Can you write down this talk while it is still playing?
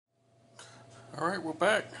Alright, we're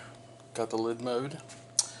back. Got the lid mode.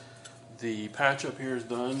 The patch up here is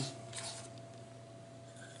done.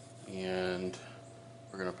 And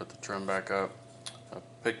we're going to put the trim back up. I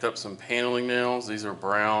picked up some paneling nails. These are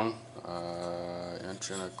brown, 1.25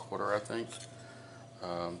 inches I think.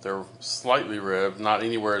 They're slightly ribbed, not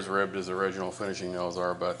anywhere as ribbed as the original finishing nails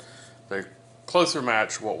are, but they closer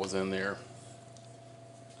match what was in there.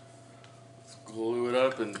 Let's glue it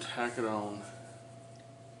up and tack it on.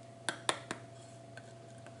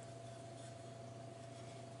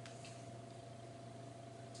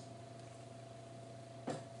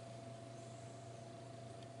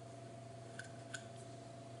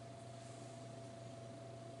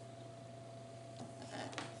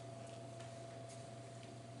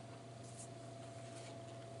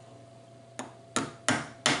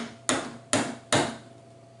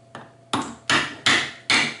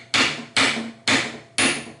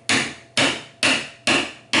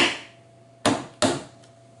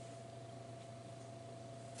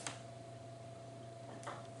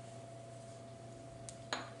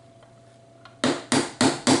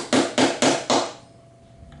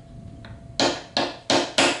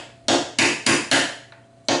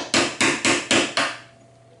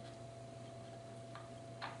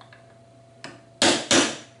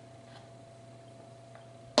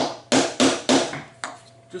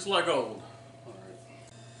 Just like old. All right.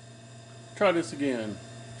 Try this again.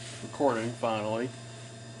 Recording finally.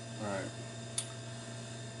 Alright.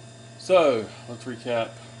 So, let's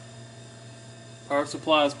recap. Power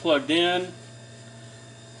supply is plugged in.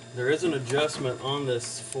 There is an adjustment on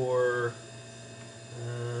this for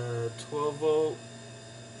 12 volt.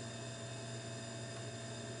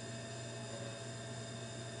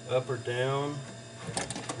 Up or down.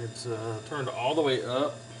 It's turned all the way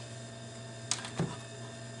up.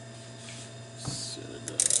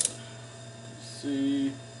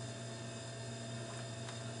 See,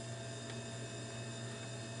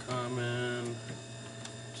 common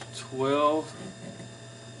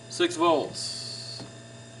 6 volts.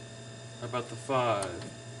 How about the 5?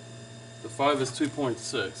 The 5 is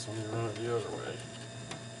 2.6. Let me run it the other way.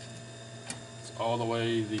 It's all the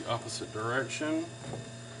way the opposite direction.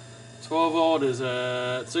 12 volt is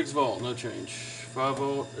at 6 volt, no change. 5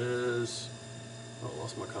 volt is, oh,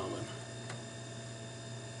 lost my common.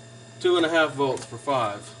 2.5 volts for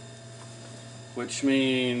 5, which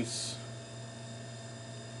means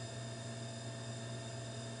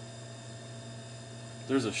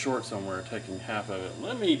there's a short somewhere taking half of it.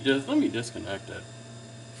 Let me disconnect it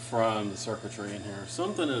from the circuitry in here.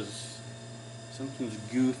 Something's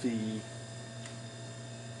goofy.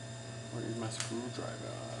 Where is my screwdriver?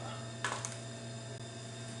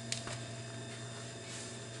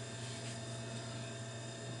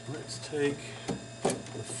 Let's take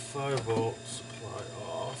the 5 volt supply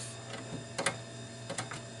off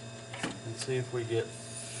and see if we get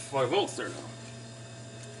 5 volts there now.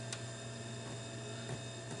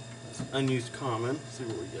 That's unused common. Let's see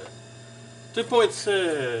what we get.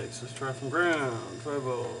 2.6. Let's try from ground. 5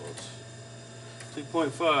 volts.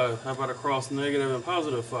 2.5. How about across negative and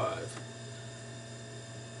positive 5?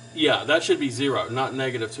 Yeah, that should be 0, not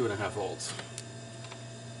negative 2.5 volts.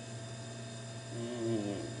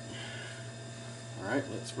 Alright,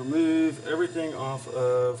 let's remove everything off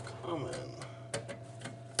of common.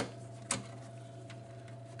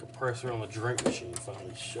 Compressor on the drink machine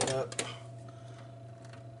finally shut up.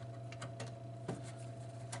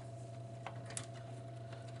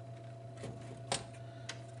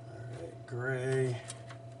 Alright, gray.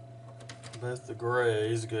 Let the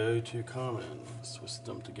grays go to common. Switch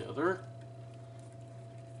them together.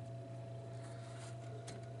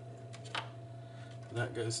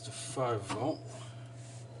 That goes to 5 volt.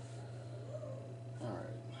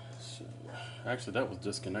 So, actually, that was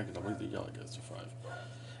disconnected. I believe the yellow goes to 5.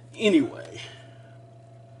 Anyway,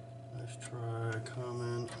 let's try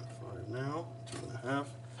common at 5 now. 2.5.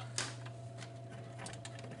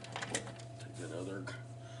 Take that other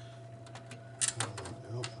common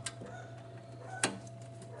out.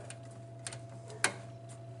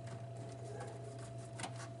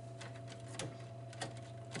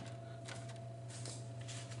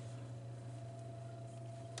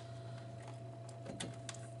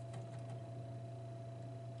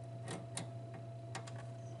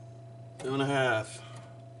 Two and a half.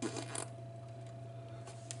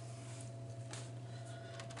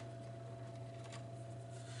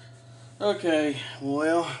 Okay,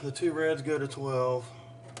 well, the 2 reds go to 12.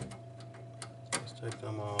 Let's take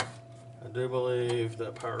them off. I do believe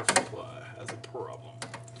that power supply has a problem.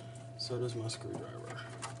 So does my screwdriver.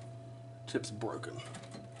 Tip's broken.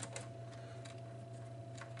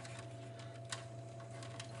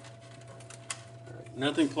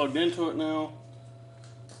 Nothing plugged into it now.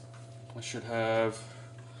 I should have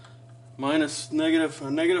negative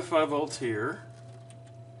 5 volts here.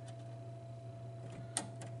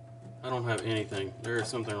 I don't have anything. There is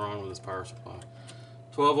something wrong with this power supply.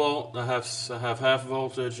 12 volt, I have half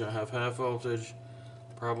voltage, I have half voltage.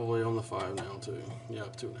 Probably on the 5 now too. Yeah,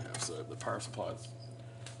 2.5, so the power supply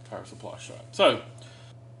shot. So,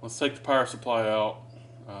 let's take the power supply out.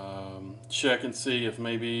 Check and see if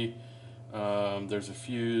maybe there's a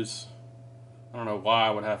fuse. I don't know why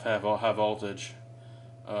I would have high voltage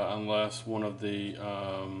unless one of the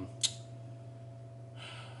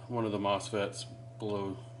MOSFETs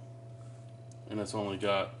blew, and it's only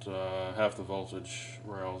got half the voltage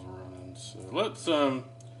rails running. So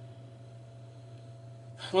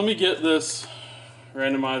let me get this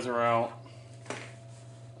randomizer out.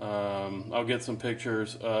 I'll get some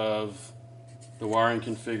pictures of the wiring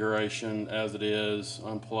configuration as it is,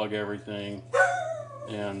 unplug everything,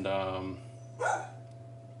 and my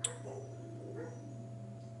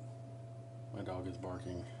dog is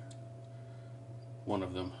barking. One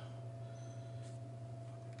of them.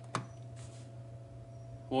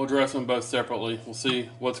 We'll address them both separately. We'll see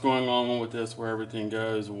what's going on with this, where everything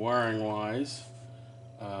goes wiring wise.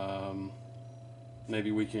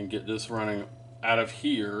 Maybe we can get this running out of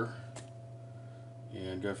here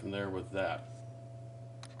and go from there with that.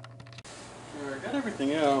 Alright, got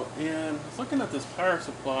everything out, and I was looking at this power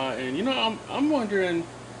supply, and you know, I'm wondering,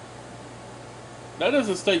 that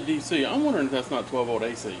doesn't state DC. I'm wondering if that's not 12 volt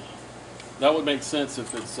AC. That would make sense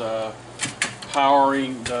if it's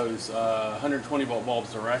powering those 120 volt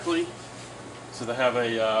bulbs directly. So they have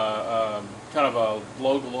a kind of a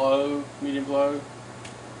low glow, medium glow.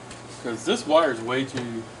 Because this wire is way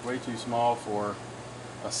too small for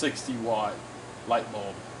a 60 watt light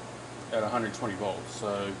bulb at 120 volts.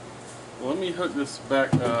 So let me hook this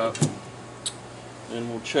back up, and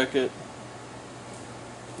we'll check it.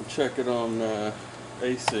 We'll check it on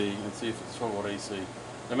AC and see if it's 12 volt AC.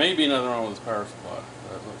 There may be another one with this power supply,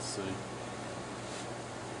 but let's see.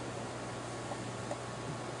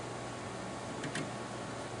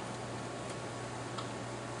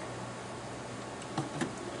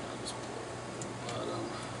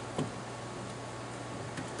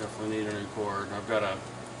 Definitely need a new cord. I've got a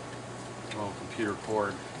little computer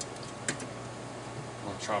cord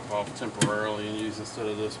I'll chop off temporarily and use instead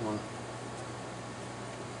of this one.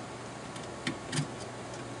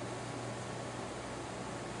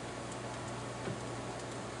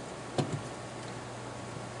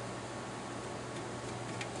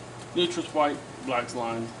 Neutral's white, black's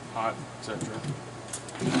line, hot, etc.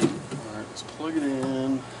 Alright, let's plug it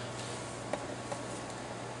in.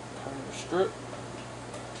 Power strip.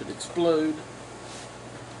 Should explode.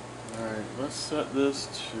 Alright, let's set this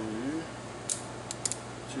to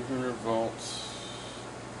 200 volts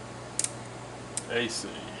AC.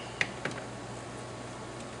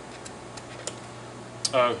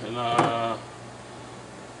 Oh, and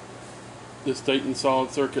this Dayton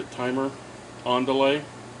solid circuit timer on delay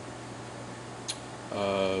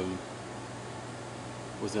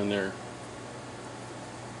was in there.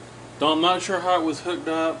 I'm not sure how it was hooked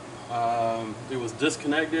up. It was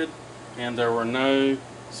disconnected, and there were no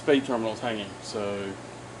spade terminals hanging, so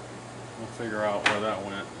we'll figure out where that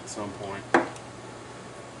went at some point.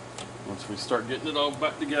 Once we start getting it all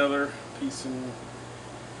back together, piecing.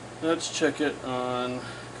 Let's check it on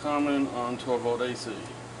common on 12 volt AC.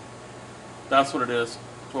 That's what it is,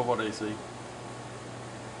 12 volt AC.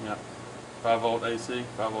 Yep, 5 volt AC,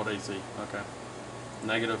 5 volt AC, okay.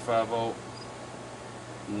 Negative 5 volt,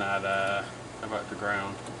 nada. How about the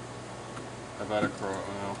ground? How about a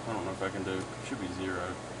well, I don't know if I can do, it should be 0.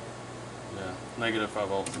 Yeah, negative 5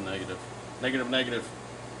 volts and negative. Negative, negative.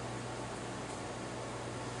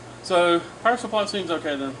 So, power supply seems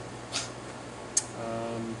okay then.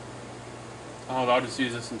 I'll just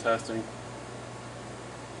use this in testing.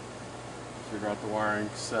 Figure out the wiring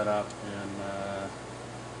setup, and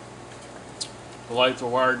the lights are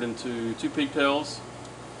wired into 2 pigtails.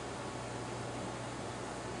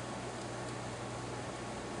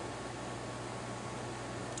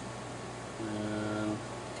 And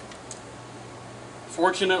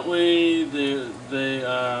fortunately, the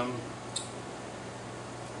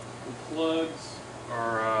plugs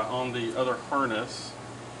are on the other harness.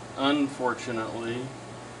 Unfortunately,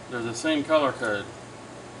 they're the same color code,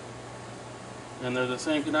 and they're the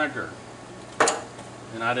same connector,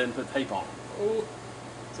 and I didn't put tape on them.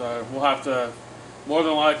 So we'll have to, more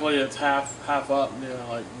than likely it's half up, you know,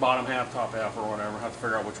 like bottom half, top half, or whatever. We'll have to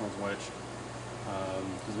figure out which one's which,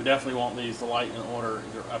 because we definitely want these to light in order,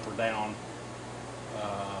 either up or down.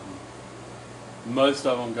 Most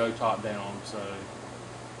of them go top down, so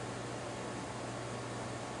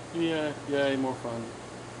Yeah, yay, more fun.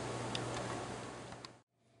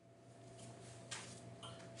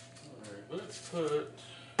 Alright, let's put,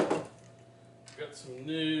 got some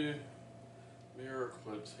new mirror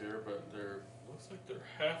clips here, but they're, looks like they're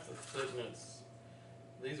half the thickness.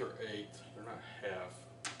 These are 8, they're not half.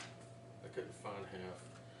 I couldn't find half.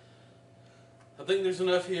 I think there's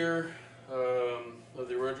enough here of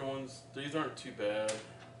the original ones. These aren't too bad.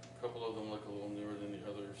 A couple of them look a little newer than the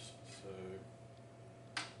others, so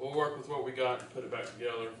we'll work with what we got and put it back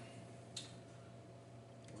together.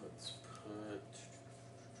 Let's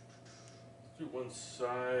do one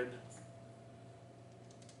side.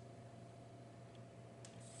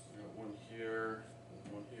 We got one here,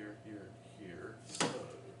 and one here, here, and here. So let's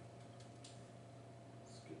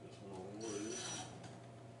get this one all loose.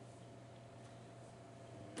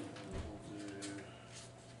 And we'll do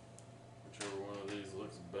whichever one of these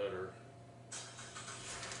looks better.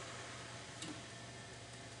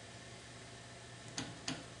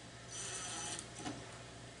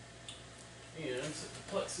 And set the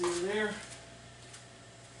plexi in there.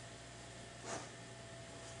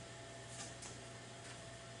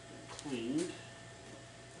 Cleaned.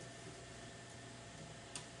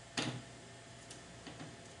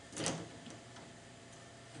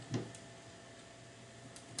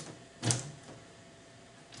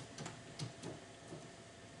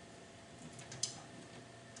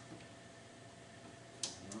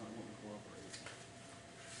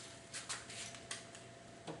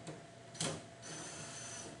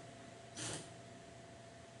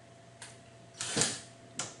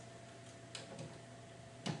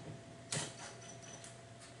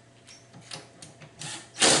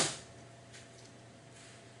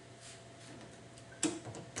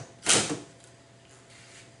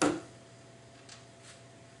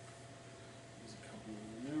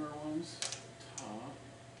 Top.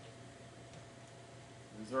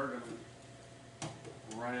 These are going to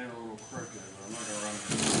run in a little crooked, but I'm not going to run it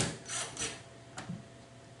straight.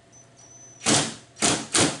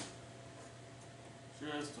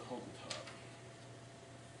 Just to hold the top.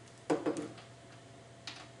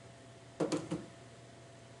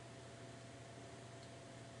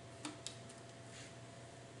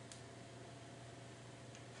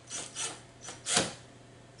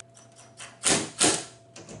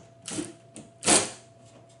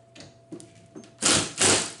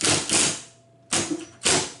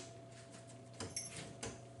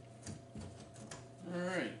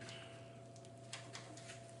 Alright.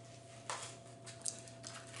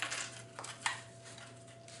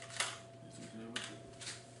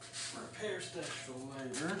 Repair stash for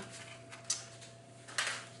later.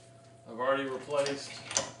 I've already replaced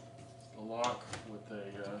the lock with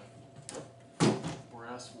a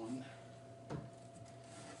brass one.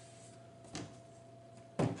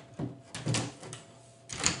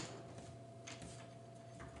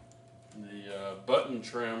 The button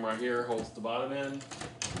trim right here holds the bottom end.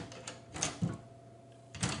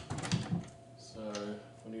 So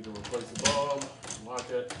if we need to replace the bulb, lock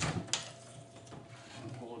it,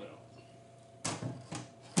 and pull it out.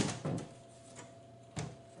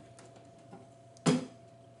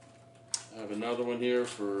 I have another one here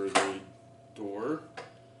for the door.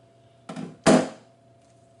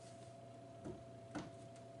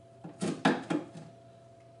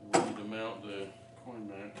 We need to mount the coin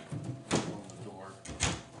back on the door.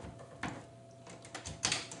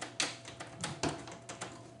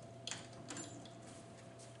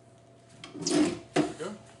 There we go.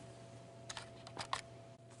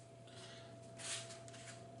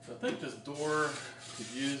 I think this door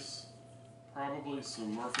could use probably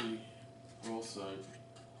some Murphy roll soap.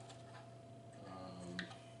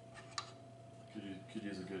 Could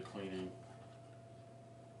use a good cleaning.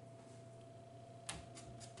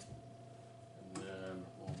 And then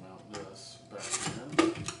we'll mount this back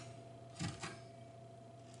in.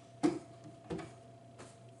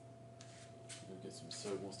 We'll get some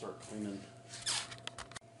soap and we'll start cleaning.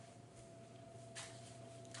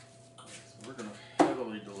 So we're going to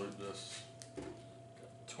heavily dilute this.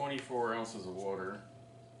 Got 24 ounces of water.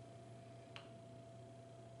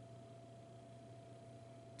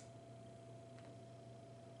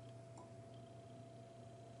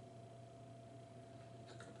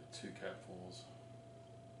 Got the 2 capfuls.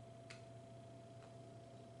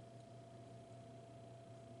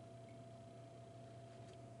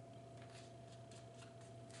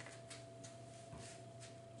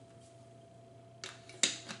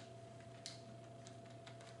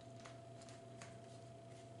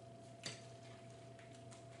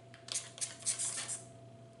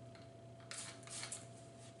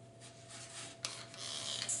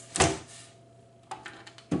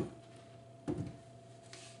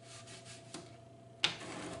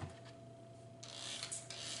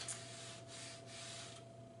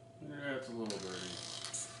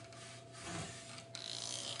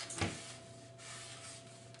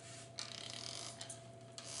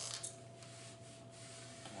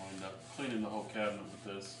 cleaning the whole cabinet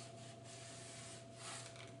with this.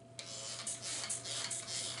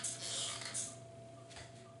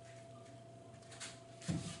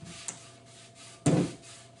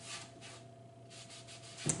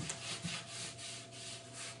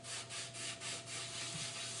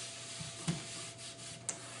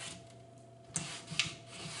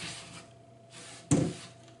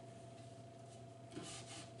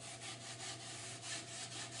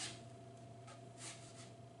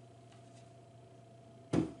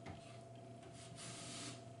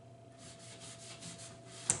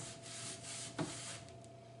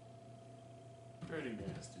 Pretty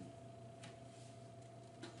nasty.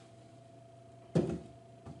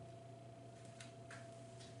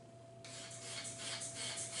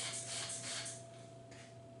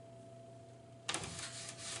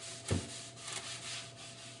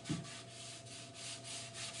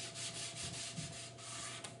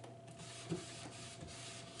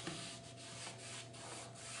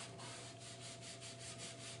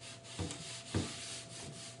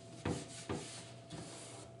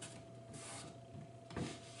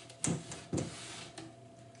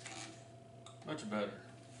 Much better.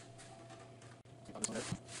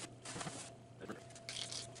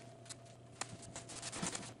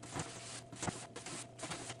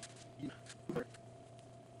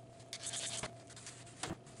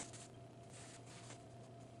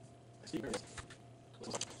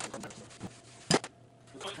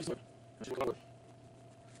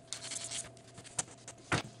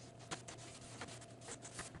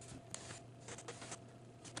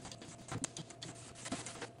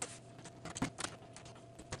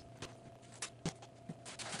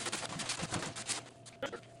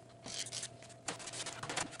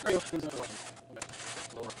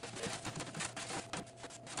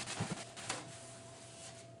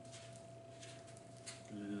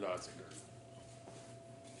 Lots of dirt.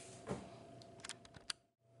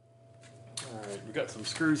 Alright, we got some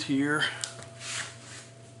screws here.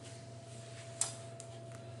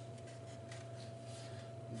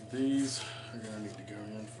 These are going to need to go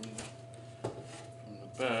in from the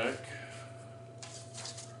back.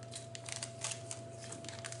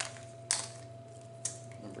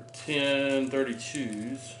 Number 10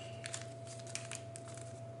 32s.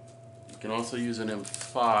 You can also use an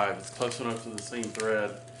M5. It's close enough to the same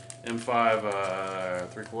thread. M5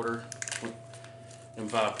 3/4,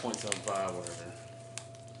 M5 .75, whatever.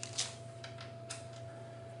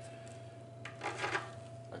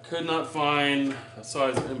 I could not find a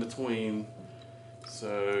size in between,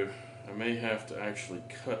 so I may have to actually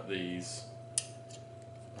cut these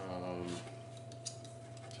to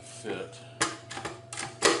fit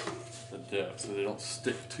the depth so they don't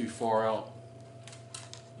stick too far out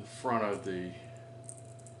the front of the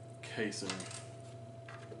casing.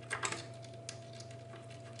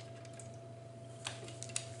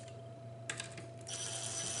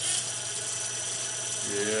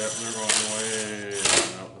 Yeah, they're going way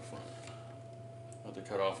out the front. I have to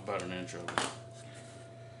cut off about an inch of it.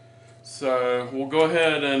 So we'll go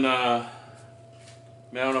ahead and mount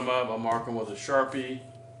them up. I'll mark them with a Sharpie.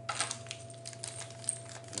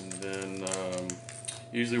 And then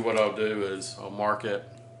usually what I'll do is I'll mark it.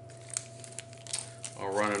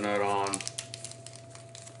 I'll run a nut on.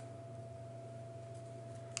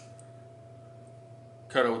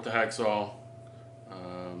 Cut it with the hacksaw.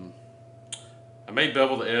 I may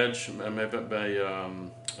bevel the edge, I may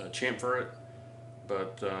chamfer it,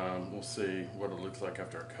 but we'll see what it looks like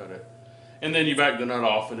after I cut it. And then you back the nut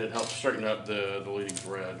off and it helps straighten up the leading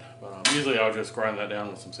thread. But usually I'll just grind that down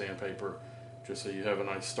with some sandpaper just so you have a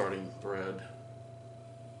nice starting thread.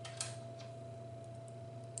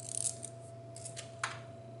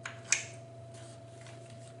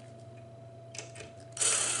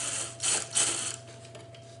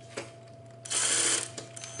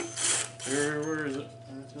 Where is it?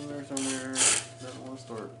 It's in there somewhere. Doesn't want to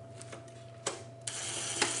start.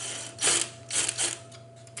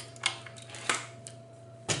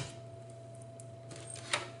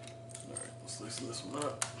 Alright, let's loosen this one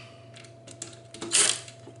up.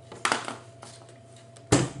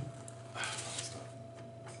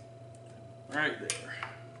 Right there.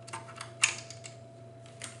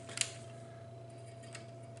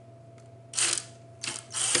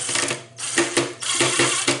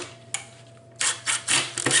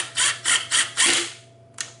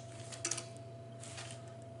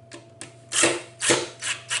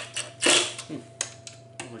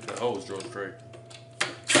 Like that hose drove straight.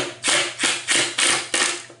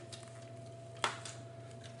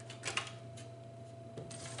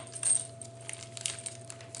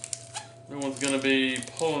 No one's going to be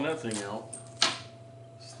pulling that thing out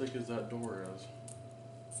as thick as that door is.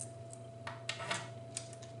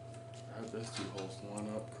 those two holes line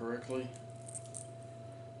up correctly.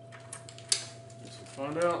 Guess we'll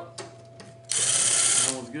find out.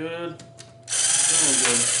 That one's good. That one's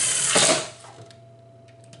good.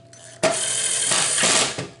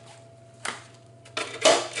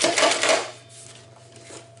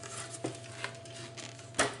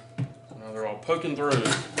 Now they're all poking through.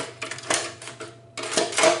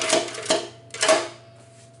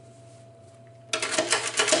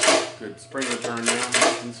 Good spring return now,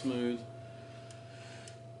 nice and smooth.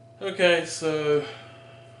 Okay, so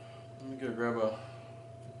let me go grab a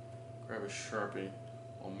Sharpie.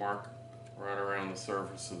 I'll mark right around the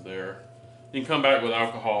surface of there. You can come back with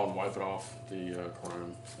alcohol and wipe it off the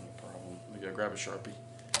chrome. It's no problem. Let me go grab a Sharpie.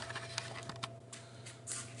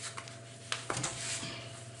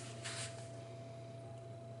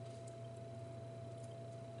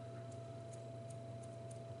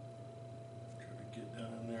 Get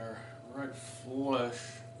down in there right flush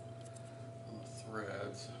on the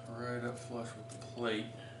threads, right up flush with the plate.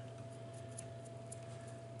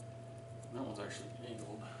 That one's actually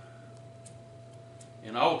angled.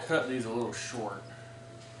 And I'll cut these a little short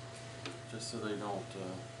just so they don't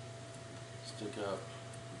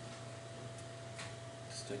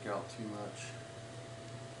stick out too much.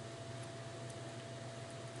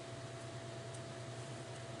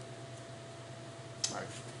 All right.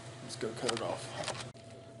 Let's go cut it off.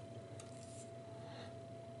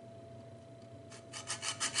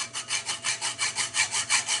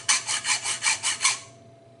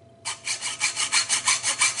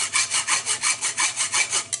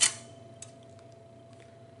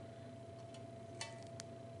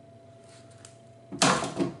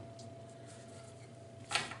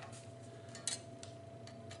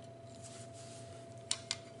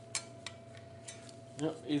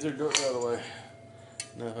 Yep, easier to do it the other way.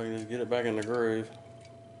 Now if I can just get it back in the groove.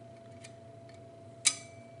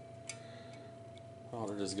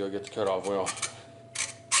 I'll just go get the cutoff wheel.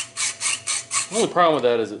 The only problem with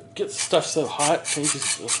that is it gets stuff so hot, it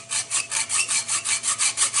changes the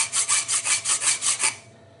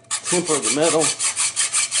temper of the metal.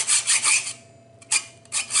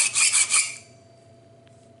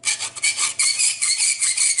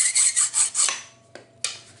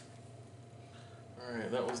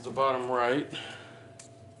 Alright, that was the bottom right.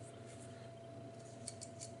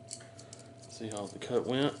 See how the cut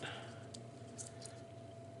went?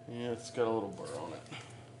 Yeah, it's got a little burr on it.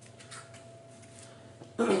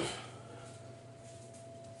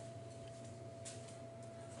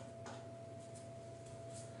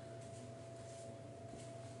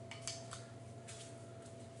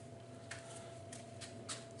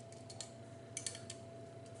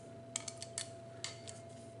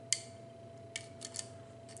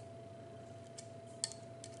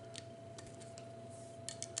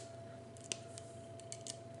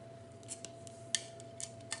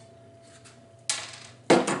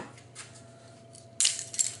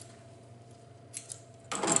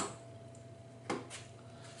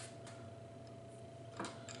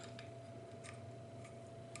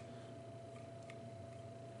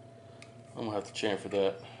 I'm gonna have to chamfer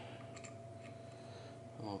that.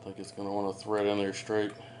 I don't think it's gonna want to thread in there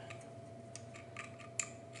straight.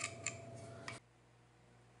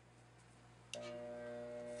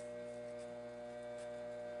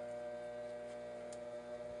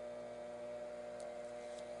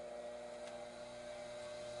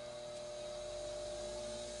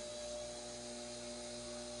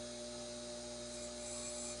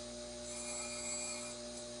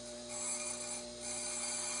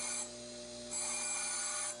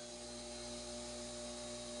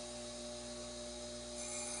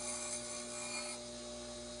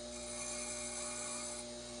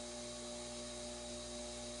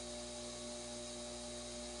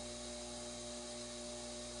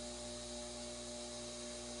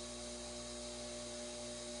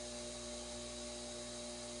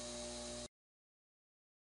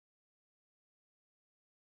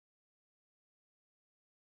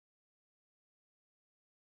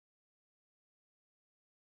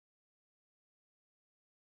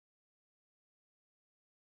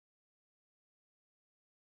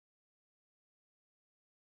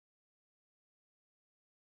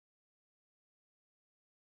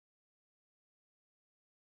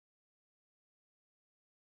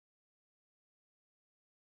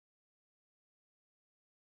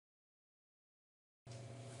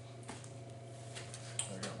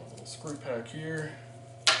 Screw pack here.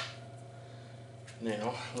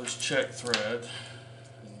 Now let's check thread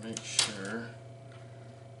and make sure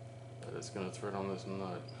that it's going to thread on this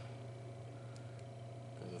nut,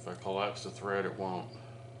 because if I collapse the thread it won't.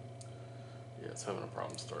 Yeah, it's having a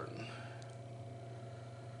problem starting.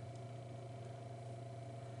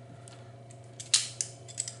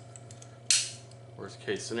 Worst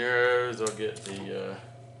case scenarios, I'll get the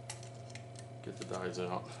dies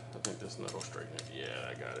out. I think this nut will straighten it. Yeah,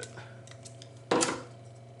 I got it.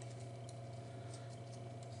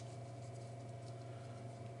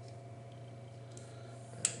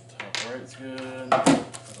 Top right's good.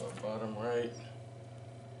 Bottom right.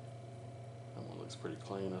 That one looks pretty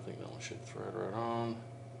clean. I think that one should thread right on.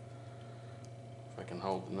 If I can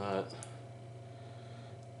hold the nut.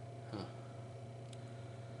 Huh.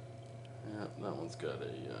 Yep, that one's got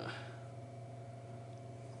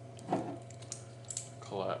a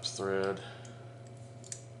collapsed thread.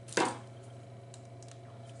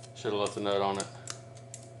 Should have left the nut on it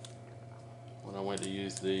when I went to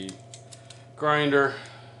use the grinder.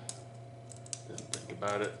 Didn't think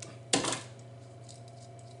about it.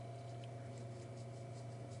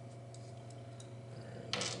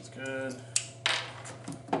 Alright, that one's good.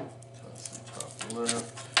 Toss the top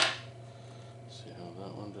left. See how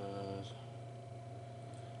that one does.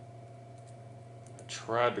 I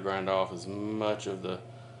tried to grind off as much of the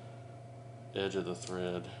edge of the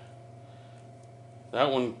thread.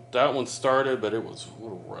 That one started, but it was a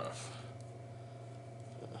little rough.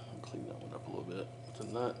 I'll clean that one up a little bit with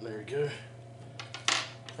the nut. There you go.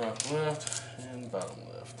 Top left and bottom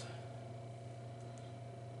left.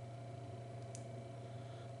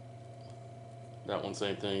 That one,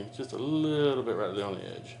 same thing, just a little bit right there on the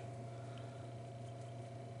edge.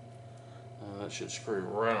 That should screw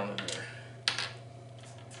right on in there.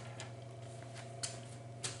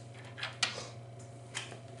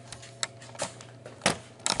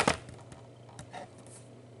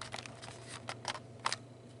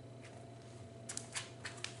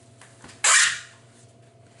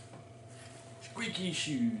 Squeaky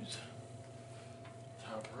shoes.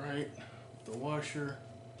 Top right, the washer.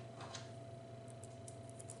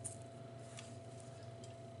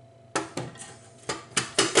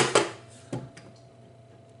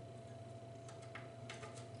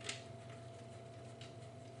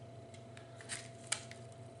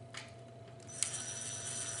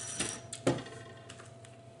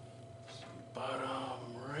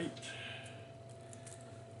 Bottom right.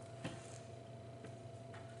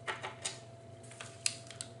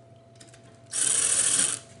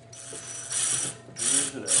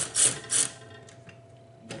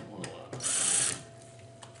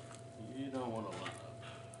 You don't want to line up.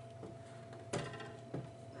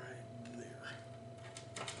 Right there.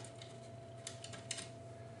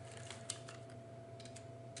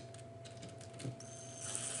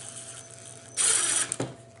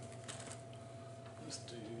 Let's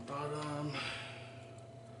do bottom.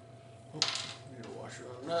 Oh, need a washer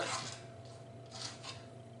on that.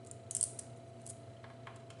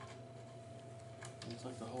 Looks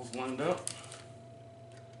like the hole's lined up.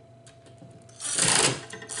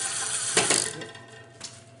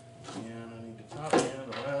 And I need the top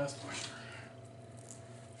and the last washer.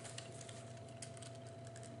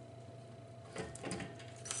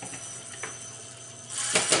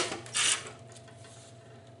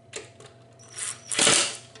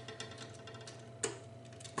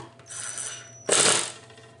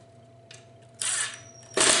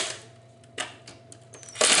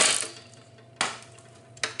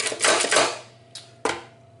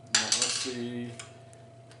 See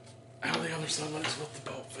how the other side looks with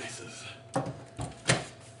the bolt faces.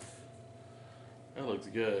 That looks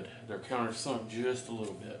good. They're countersunk just a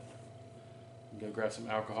little bit. Go grab some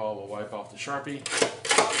alcohol. We'll wipe off the Sharpie.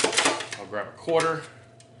 I'll grab a quarter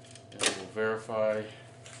and we'll verify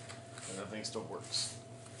that everything still works.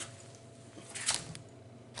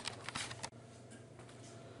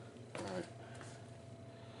 Alright.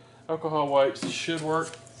 Alcohol wipes should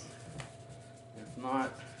work. If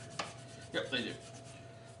not, yep, they do.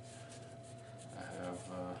 I have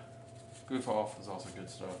Goof Off is also good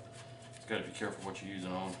stuff. Just got to be careful what you're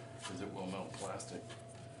using on because it will melt plastic.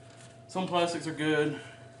 Some plastics are good.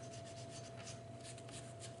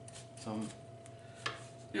 Some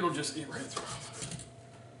it'll just eat right through.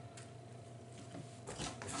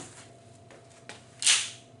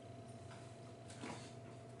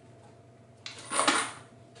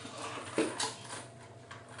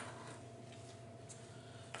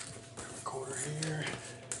 Quarter here.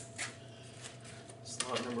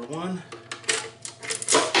 Slot number one.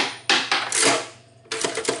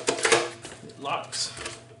 It locks.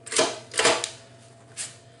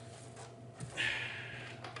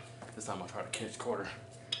 This time I'll try to catch quarter.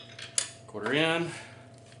 Quarter in.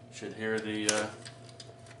 Should hear the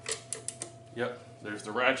yep, there's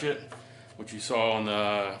the ratchet, which you saw on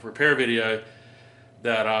the repair video.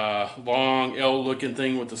 That long L looking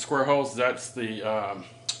thing with the square holes, that's the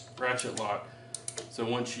ratchet lock. So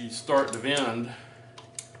once you start to bend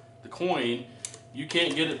the coin, you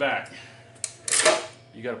can't get it back.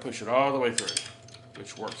 You got to push it all the way through,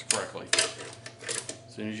 which works correctly.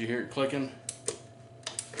 As soon as you hear it clicking,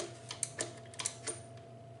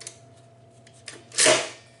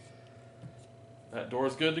 that door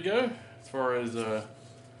is good to go. As far as the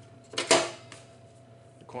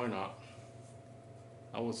coin op,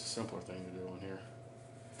 that was a simpler thing to do on here.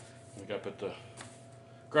 We got to put the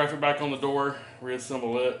graphic back on the door,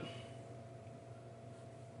 reassemble it.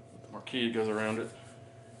 The marquee that goes around it.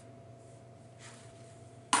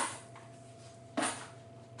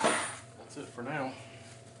 That's it for now.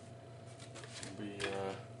 We'll be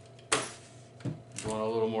doing a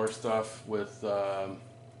little more stuff with the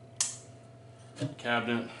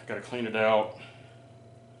cabinet. Got to clean it out.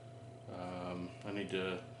 I need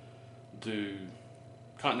to do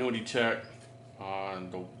continuity check on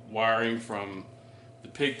the wiring from the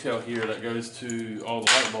pigtail here that goes to all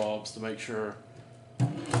the light bulbs to make sure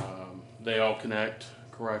they all connect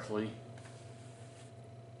correctly,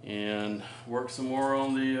 and work some more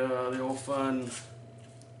on the old fun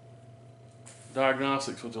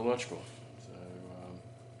diagnostics with the electrical. So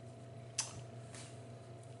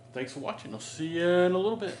thanks for watching. I'll see you in a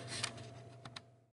little bit.